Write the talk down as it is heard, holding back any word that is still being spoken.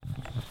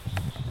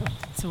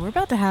So we're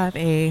about to have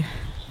a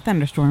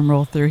thunderstorm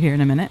roll through here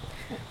in a minute.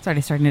 It's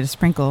already starting to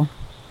sprinkle.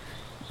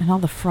 And all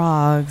the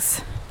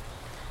frogs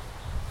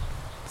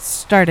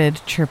started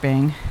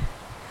chirping.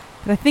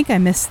 But I think I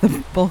missed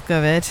the bulk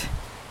of it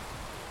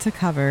to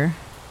cover.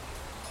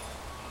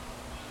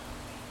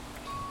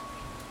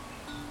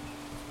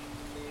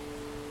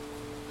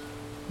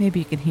 Maybe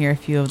you can hear a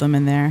few of them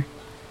in there.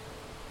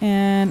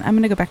 And I'm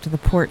going to go back to the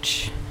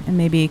porch and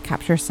maybe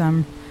capture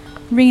some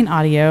rain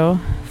audio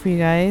for you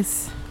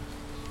guys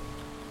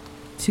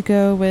to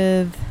go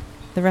with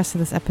the rest of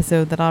this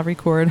episode that I'll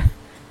record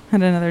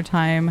at another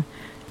time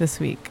this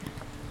week.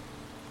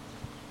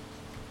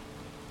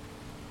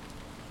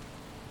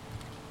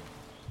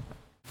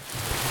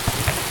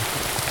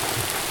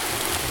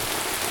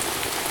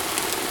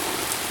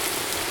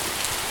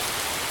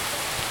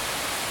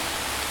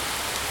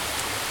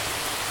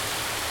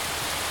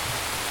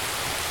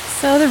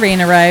 So the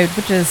rain arrived,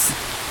 which is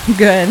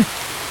good.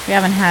 We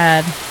haven't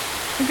had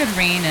a good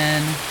rain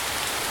in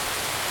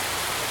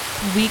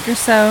a week or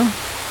so.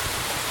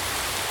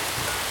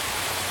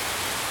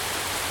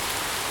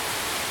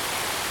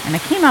 And I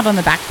came out on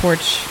the back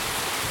porch.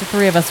 The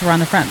three of us were on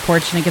the front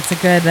porch, and it gets a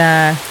good,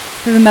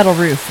 there's a metal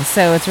roof.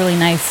 So it's really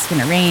nice when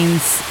it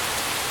rains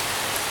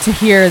to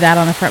hear that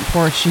on the front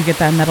porch. You get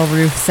that metal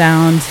roof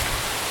sound,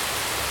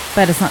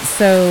 but it's not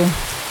so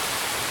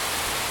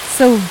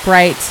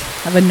bright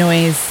of a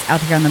noise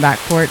out here on the back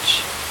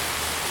porch.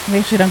 We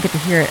actually don't get to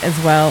hear it as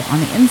well on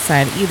the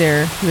inside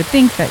either. You would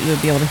think that you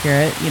would be able to hear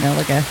it, you know,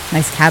 like a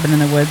nice cabin in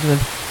the woods with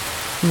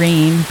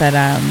rain, but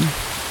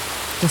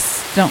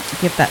just don't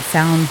get that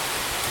sound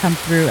come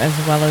through as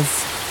well as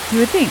you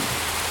would think.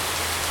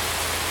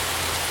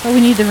 But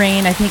we need the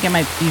rain. I think it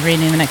might be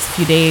raining the next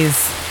few days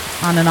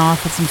on and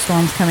off with some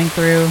storms coming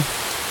through.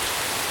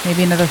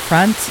 Maybe another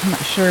front. I'm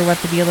not sure what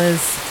the deal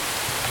is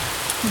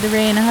with the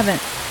rain. I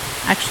haven't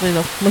actually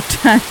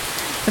looked at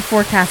the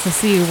forecast to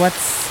see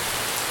what's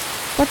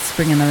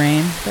bringing the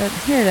rain, but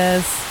here it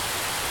is.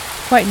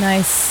 Quite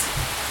nice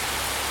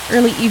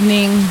early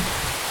evening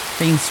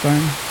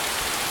rainstorm.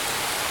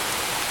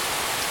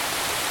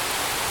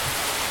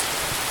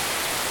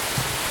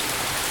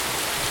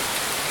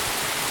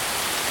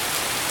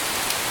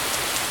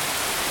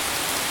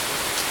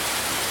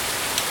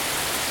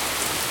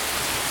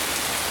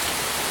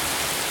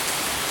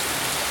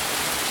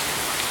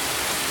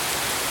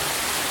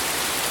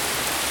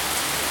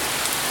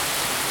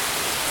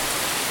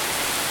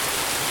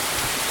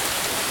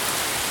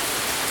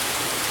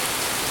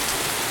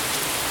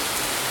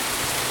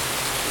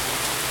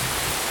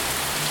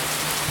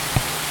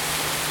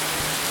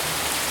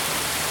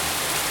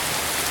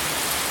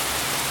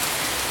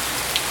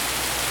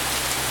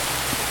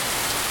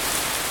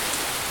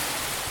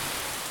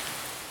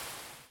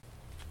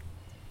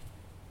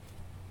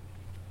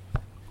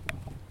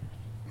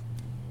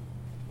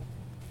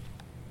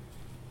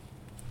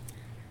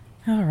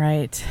 All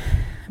right,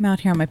 I'm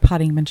out here on my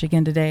potting bench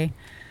again today.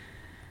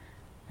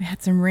 We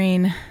had some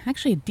rain,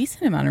 actually a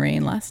decent amount of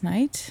rain last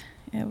night.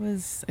 It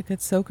was a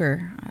good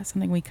soaker,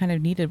 something we kind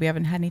of needed. We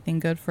haven't had anything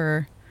good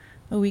for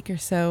a week or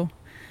so.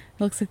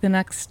 It looks like the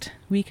next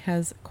week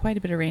has quite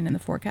a bit of rain in the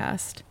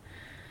forecast.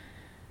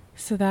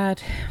 So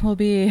that will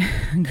be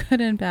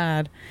good and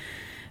bad.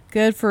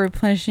 Good for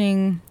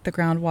replenishing the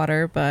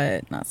groundwater,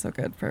 but not so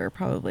good for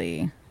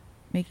probably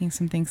making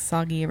some things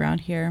soggy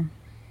around here.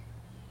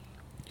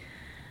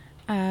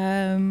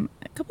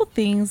 A couple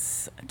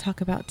things to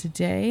talk about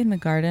today in the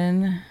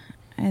garden,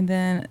 and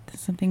then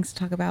some things to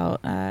talk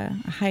about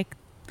a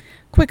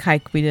quick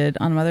hike we did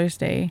on Mother's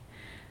Day.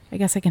 I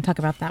guess I can talk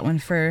about that one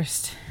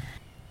first.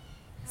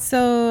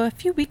 So a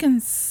few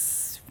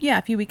weekends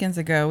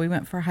ago, we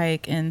went for a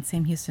hike in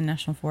Sam Houston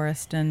National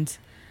Forest, and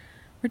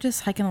we're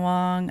just hiking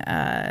along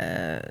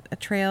a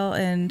trail,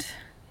 and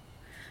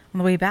on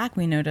the way back,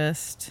 we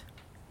noticed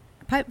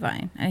a pipe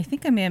vine. And I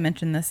think I may have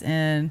mentioned this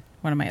in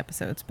one of my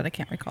episodes, but I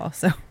can't recall,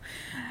 so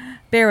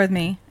bear with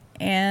me.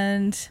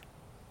 And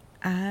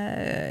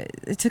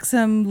it took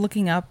some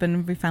looking up,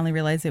 and we finally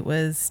realized it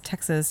was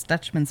Texas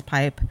Dutchman's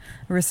pipe,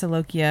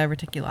 Aristolochia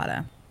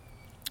reticulata.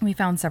 We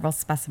found several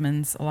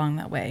specimens along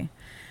that way.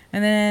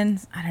 And then,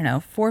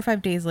 4 or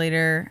 5 days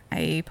later,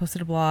 I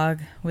posted a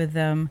blog with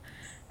them,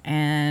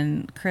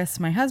 and Chris,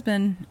 my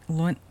husband,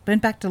 went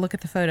back to look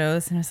at the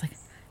photos, and I was like,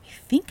 I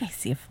think I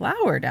see a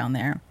flower down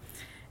there.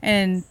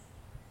 And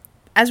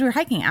as we were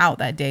hiking out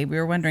that day, we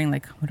were wondering,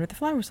 like, what do the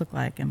flowers look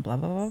like? And blah,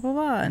 blah, blah, blah,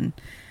 blah. And,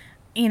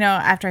 you know,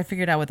 after I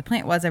figured out what the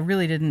plant was, I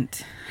really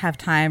didn't have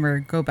time or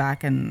go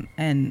back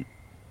and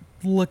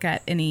look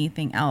at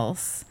anything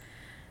else.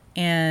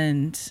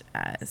 And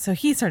so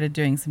he started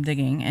doing some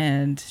digging.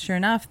 And sure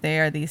enough, they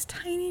are these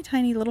tiny,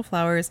 tiny little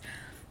flowers.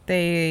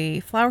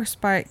 The flower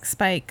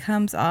spike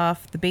comes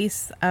off the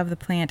base of the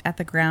plant at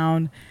the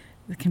ground.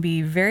 It can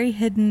be very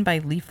hidden by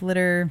leaf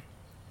litter.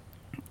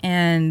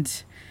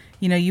 And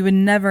you know, you would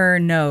never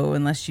know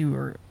unless you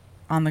were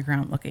on the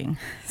ground looking.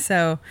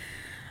 So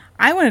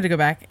I wanted to go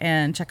back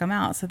and check them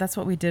out. So that's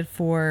what we did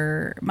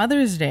for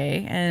Mother's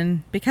Day.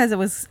 And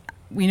because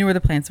we knew where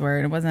the plants were,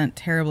 and it wasn't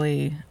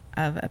terribly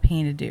of a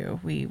pain to do.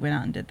 We went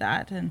out and did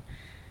that, and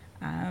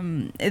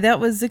that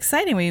was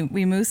exciting.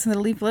 We moved some of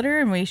the leaf litter,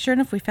 and sure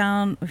enough we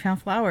found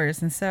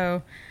flowers. And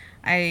so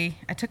I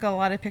took a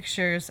lot of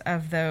pictures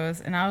of those,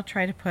 and I'll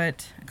try to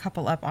put a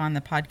couple up on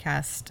the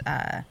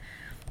podcast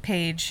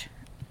page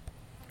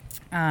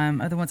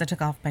of the ones I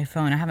took off my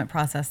phone. I haven't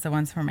processed the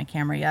ones from my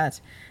camera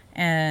yet,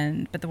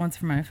 but the ones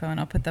from my phone,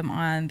 I'll put them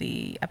on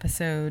the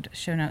episode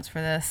show notes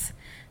for this,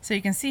 so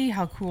you can see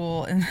how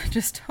cool and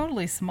just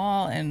totally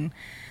small. And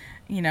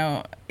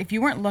if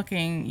you weren't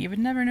looking, you would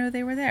never know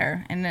they were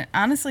there. And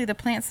honestly, the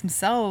plants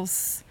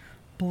themselves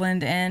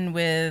blend in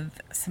with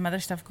some other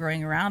stuff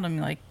growing around them.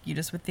 Like, you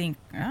just would think,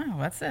 oh,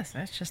 what's this?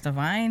 That's just a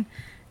vine,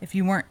 if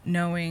you weren't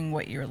knowing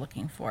what you were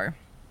looking for.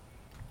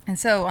 And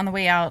so on the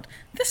way out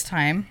this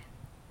time,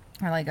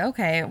 we're like,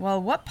 okay,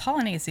 well, what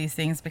pollinates these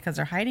things? Because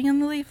they're hiding in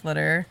the leaf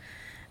litter.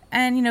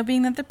 And,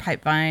 being that they're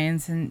pipe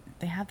vines and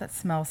they have that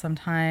smell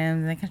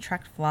sometimes, and they can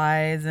attract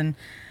flies and,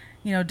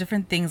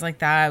 different things like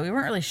that. We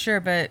weren't really sure,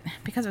 but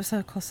because it was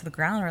so close to the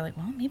ground, we're like,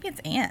 well, maybe it's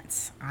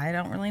ants. I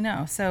don't really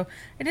know. So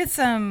I did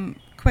some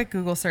quick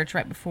Google search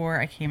right before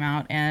I came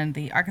out, and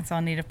the Arkansas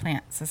Native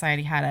Plant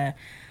Society had a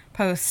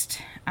post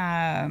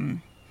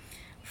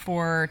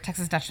for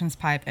Texas Dutchman's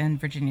pipe and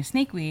Virginia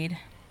snakeweed.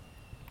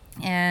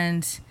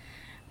 And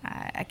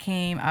I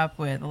came up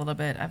with a little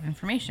bit of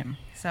information.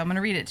 So I'm going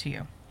to read it to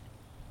you.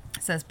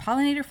 It says,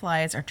 pollinator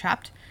flies are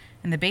trapped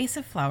in the base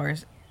of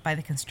flowers by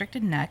the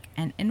constricted neck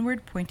and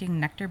inward-pointing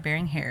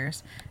nectar-bearing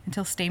hairs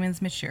until stamens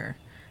mature.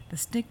 The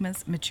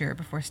stigmas mature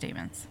before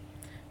stamens.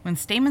 When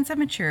stamens have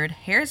matured,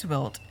 hairs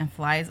wilt and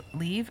flies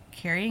leave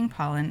carrying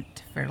pollen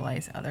to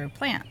fertilize other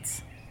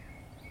plants.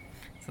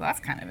 So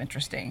that's kind of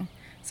interesting.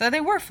 So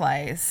they were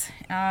flies.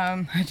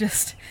 I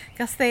just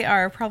guess they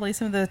are probably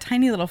some of the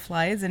tiny little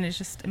flies, and it's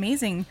just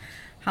amazing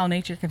how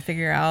nature can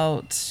figure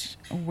out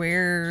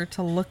where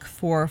to look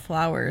for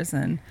flowers.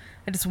 And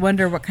I just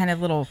wonder what kind of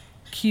little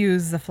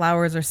cues the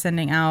flowers are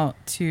sending out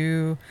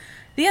to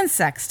the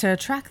insects to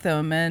attract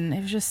them. And it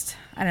was just,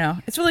 I don't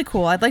know, it's really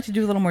cool. I'd like to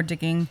do a little more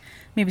digging,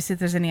 maybe see if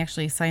there's any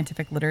actually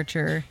scientific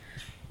literature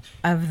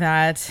of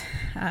that,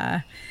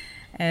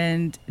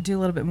 and do a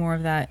little bit more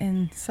of that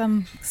in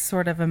some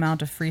sort of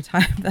amount of free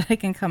time that I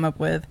can come up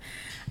with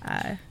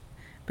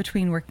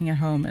between working at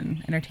home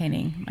and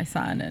entertaining my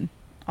son and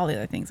all the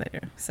other things I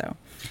do. So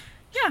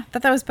yeah,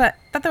 thought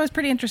that was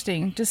pretty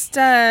interesting. Just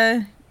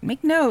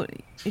make note,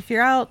 if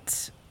you're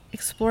out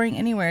exploring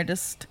anywhere,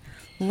 just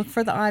look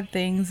for the odd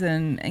things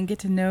and get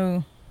to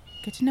know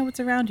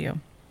what's around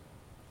you.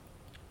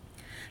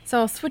 So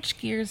I'll switch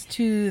gears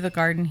to the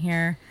garden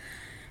here.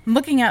 I'm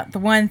looking at the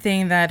one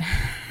thing that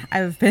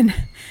I've been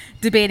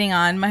debating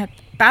on.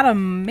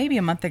 Maybe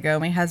a month ago,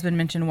 my husband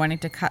mentioned wanting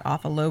to cut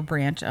off a low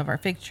branch of our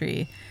fig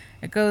tree.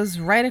 It goes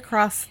right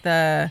across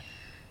the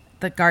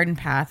garden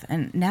path,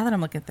 and now that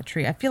I'm looking at the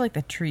tree, I feel like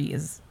the tree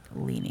is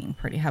leaning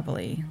pretty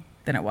heavily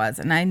than it was,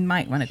 and I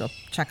might want to go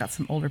check out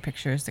some older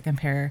pictures to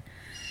compare.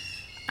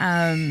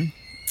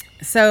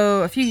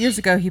 So a few years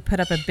ago, he put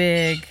up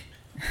the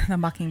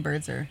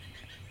mockingbirds are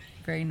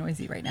very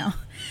noisy right now.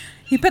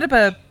 He put up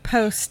a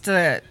post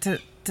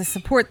to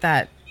support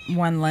that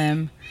one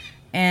limb,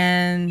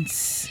 and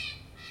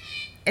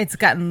it's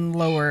gotten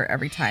lower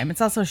every time.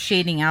 It's also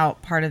shading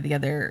out part of the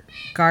other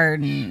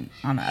garden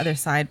on the other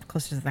side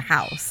closer to the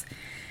house.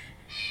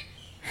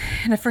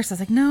 And at first I was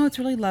like, no, it's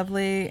really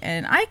lovely.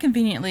 And I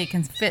conveniently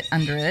can fit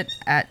under it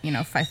at,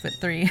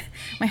 5'3".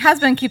 My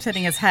husband keeps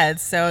hitting his head.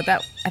 So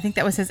I think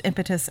that was his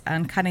impetus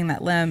on cutting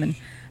that limb. And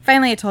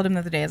finally I told him the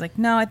other day, I was like,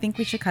 no, I think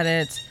we should cut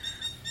it.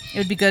 It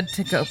would be good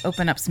to go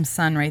open up some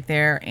sun right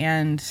there.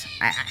 And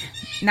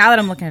now that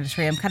I'm looking at a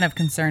tree, I'm kind of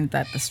concerned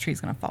that this tree is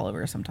going to fall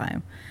over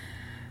sometime,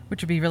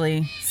 which would be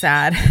really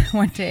sad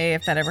one day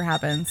if that ever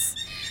happens.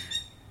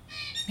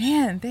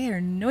 Man, they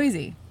are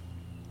noisy.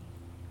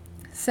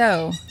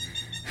 So,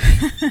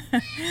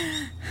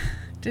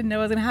 didn't know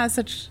I was going to have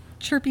such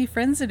chirpy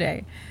friends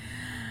today.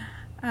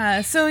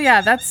 So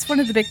yeah, that's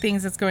one of the big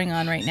things that's going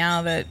on right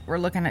now that we're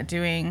looking at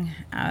doing.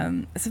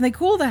 Something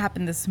cool that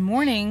happened this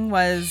morning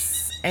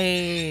was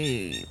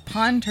a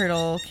pond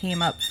turtle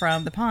came up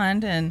from the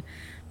pond and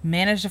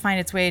managed to find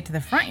its way to the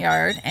front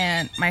yard.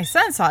 And my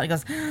son saw it. He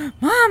goes,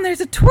 "Mom,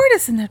 there's a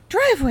tortoise in the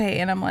driveway."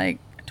 And I'm like,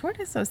 "A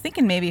tortoise?" I was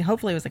thinking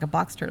hopefully it was like a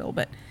box turtle,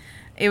 but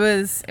it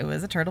was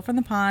a turtle from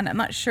the pond. I'm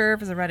not sure if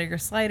it was a red eager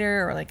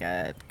slider or like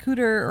a cooter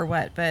or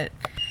what, but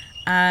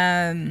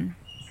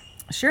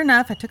sure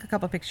enough, I took a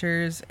couple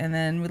pictures and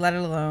then we let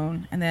it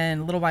alone. And then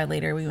a little while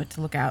later, we went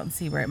to look out and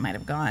see where it might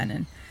have gone,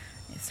 and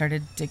it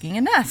started digging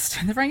a nest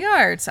in the front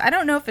yard. So I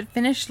don't know if it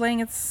finished laying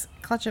its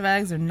clutch of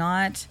eggs or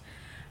not.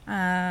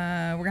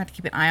 We're gonna have to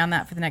keep an eye on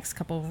that for the next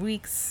couple of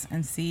weeks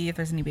and see if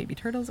there's any baby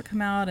turtles that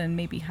come out, and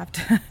maybe have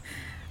to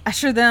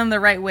usher them the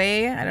right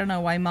way. I don't know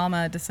why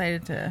Mama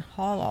decided to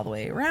haul all the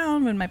way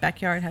around when my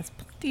backyard has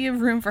plenty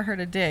of room for her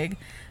to dig,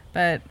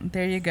 but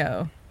there you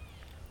go.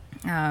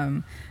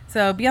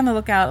 So be on the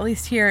lookout. At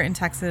least here in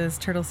Texas,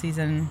 turtle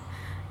season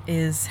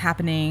is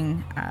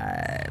happening.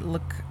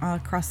 Look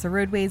across the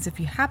roadways if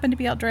you happen to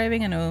be out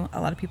driving. I know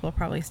a lot of people are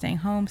probably staying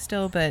home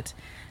still, but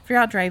if you're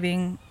out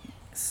driving,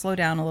 slow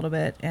down a little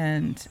bit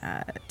and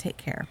take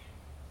care.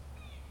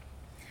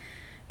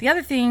 The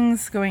other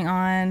things going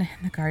on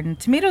in the garden,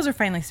 tomatoes are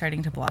finally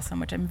starting to blossom,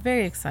 which I'm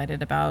very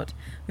excited about.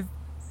 I've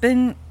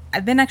been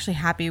actually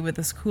happy with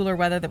this cooler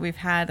weather that we've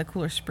had, the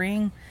cooler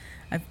spring.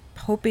 I'm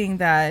hoping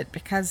that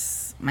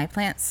because my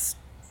plants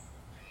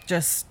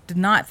just did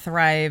not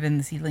thrive in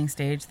the seedling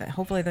stage, that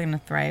hopefully they're going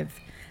to thrive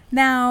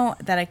now,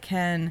 that I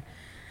can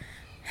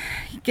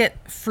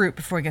get fruit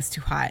before it gets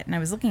too hot. And I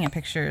was looking at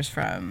pictures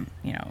from,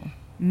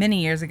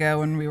 many years ago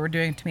when we were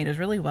doing tomatoes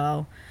really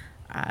well.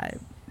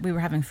 We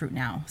were having fruit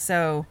now.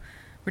 So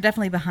we're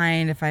definitely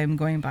behind if I'm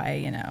going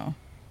by,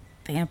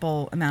 the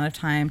ample amount of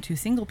time two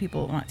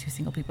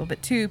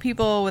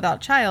people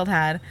without child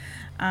had.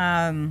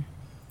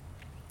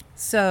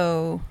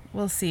 So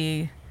we'll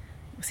see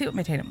what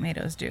my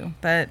tomatoes do.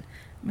 But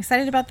I'm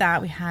excited about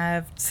that. We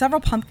have several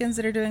pumpkins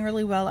that are doing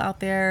really well out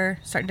there,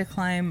 starting to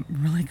climb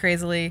really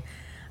crazily.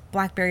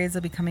 Blackberries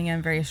will be coming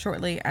in very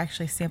shortly. I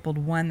actually sampled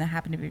one that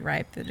happened to be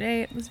ripe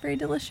today. It was very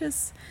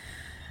delicious.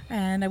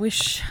 And I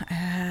wish I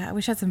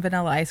had some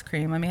vanilla ice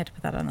cream. I may have to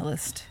put that on the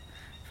list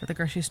for the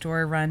grocery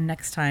store run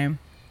next time.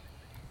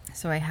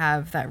 So I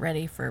have that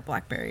ready for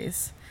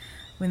blackberries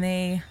when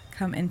they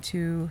come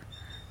into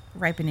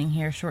ripening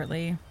here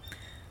shortly.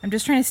 I'm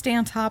just trying to stay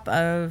on top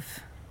of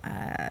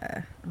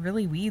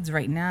really weeds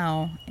right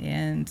now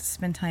and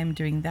spend time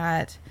doing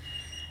that.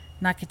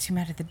 Not get too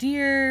mad at the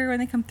deer when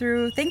they come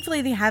through.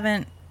 Thankfully, they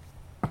haven't,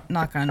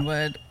 knock on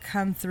wood,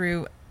 come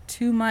through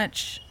too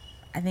much.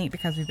 I think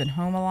because we've been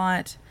home a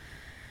lot.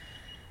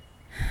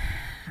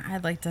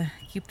 I'd like to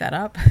keep that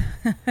up.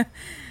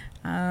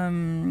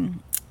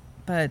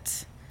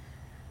 But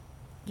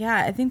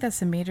yeah, I think that's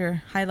the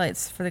major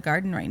highlights for the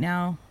garden right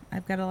now.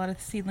 I've got a lot of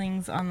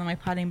seedlings on my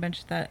potting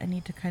bench that I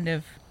need to kind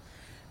of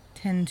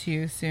tend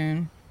to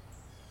soon.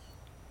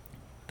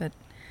 But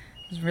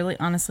there's really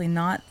honestly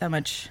not that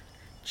much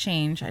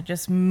change. I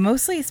just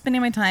mostly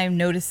spending my time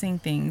noticing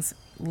things,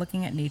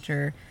 looking at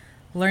nature,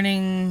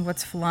 learning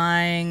what's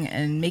flying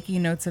and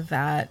making notes of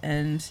that.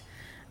 And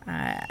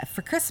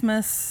for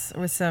Christmas,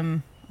 with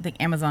some, I think,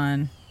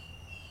 Amazon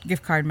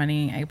gift card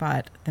money, I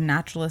bought the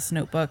Naturalist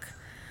notebook.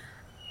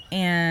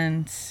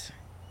 And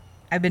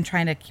I've been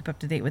trying to keep up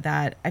to date with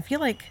that. I feel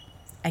like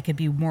I could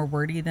be more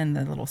wordy than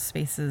the little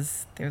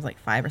spaces. There's like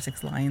 5 or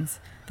 6 lines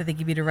that they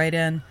give you to write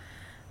in.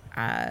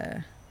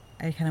 I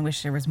kind of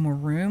wish there was more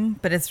room,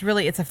 but it's a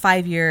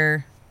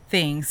 5-year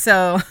thing.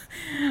 So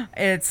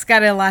it's got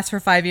to last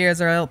for 5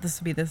 years or else this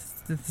would be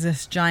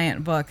this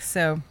giant book.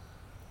 So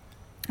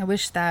I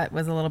wish that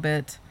was a little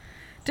bit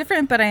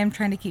different, but I am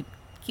trying to keep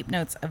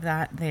notes of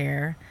that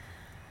there.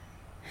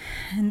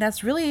 And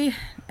that's really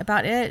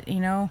about it.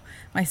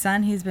 My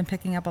son, he's been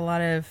picking up a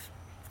lot of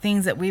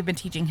things that we've been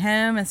teaching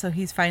him. And so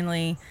he's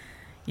finally,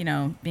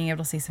 being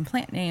able to say some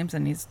plant names,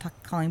 and he's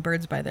calling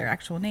birds by their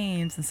actual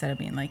names instead of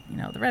being like,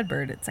 the red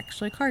bird, it's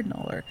actually a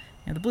cardinal, or,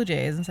 the blue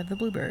jays instead of the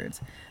bluebirds.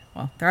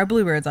 Well, there are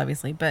bluebirds,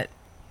 obviously, but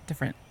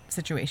different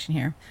situation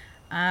here.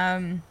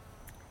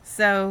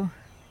 So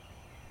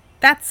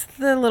that's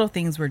the little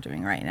things we're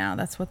doing right now.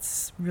 That's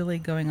what's really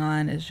going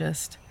on, is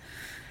just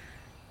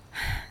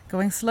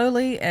going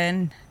slowly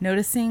and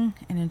noticing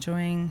and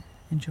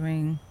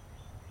enjoying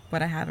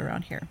what I have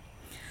around here.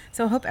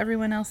 So I hope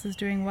everyone else is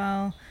doing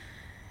well.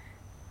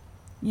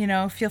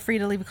 Feel free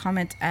to leave a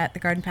comment at the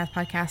Garden Path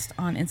Podcast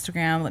on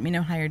Instagram. Let me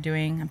know how you're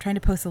doing. I'm trying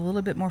to post a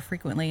little bit more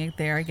frequently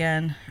there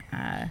again.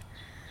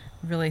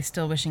 Really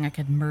still wishing I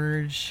could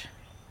merge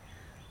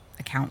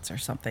accounts or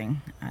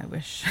something. I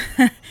wish.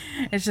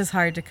 It's just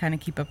hard to kind of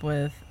keep up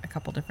with a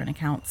couple different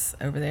accounts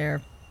over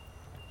there.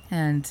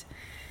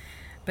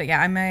 But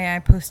yeah, I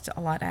post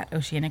a lot at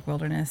Oceanic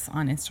Wilderness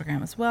on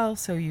Instagram as well,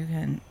 so you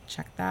can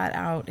check that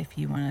out if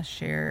you want to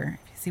share,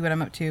 if you see what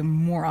I'm up to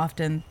more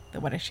often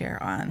than what I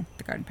share on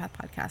the Garden Path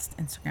Podcast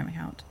Instagram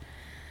account.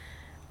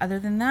 Other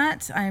than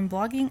that, I'm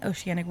blogging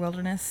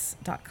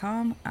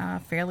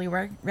oceanicwilderness.com fairly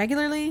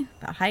regularly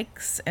about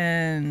hikes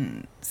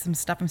and some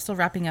stuff. I'm still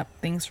wrapping up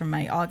things from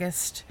my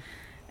August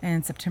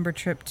and September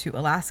trip to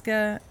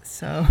Alaska,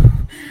 so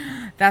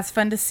that's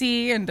fun to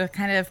see and to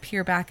kind of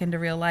peer back into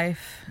real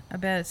life a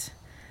bit.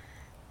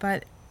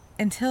 But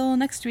until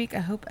next week, I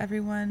hope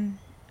everyone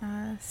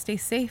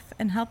stays safe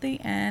and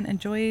healthy and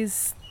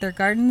enjoys their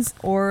gardens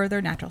or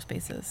their natural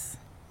spaces.